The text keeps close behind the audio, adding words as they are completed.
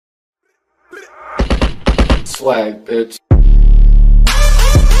swag, bitch.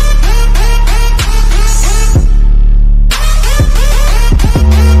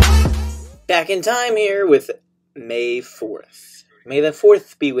 Back in time here with May 4th. May the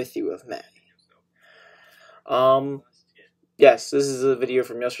 4th be with you of May. Yes, this is a video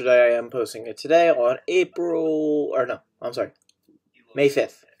from yesterday. I am posting it today on May 5th. May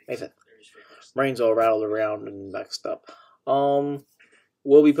 5th. Brain's all rattled around and mixed up.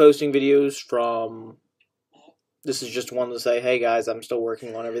 We'll be posting videos from... This is just one to say, hey guys, I'm still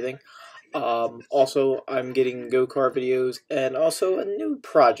working on everything. Also, I'm getting go-kart videos and also a new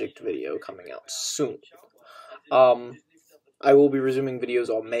project video coming out soon. I will be resuming videos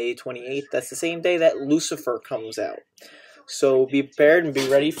on May 28th. That's the same day that Lucifer comes out. So be prepared and be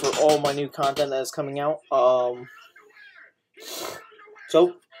ready for all my new content that is coming out.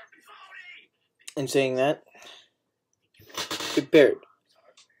 So, in saying that, be prepared.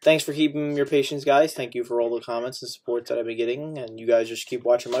 Thanks for keeping your patience, guys. Thank you for all the comments and support that I've been getting, and you guys just keep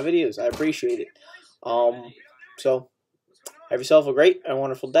watching my videos. I appreciate it. So, have yourself a great and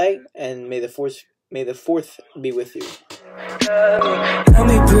wonderful day, and may the 4th be with you. Tell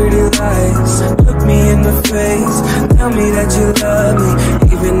me pretty lies.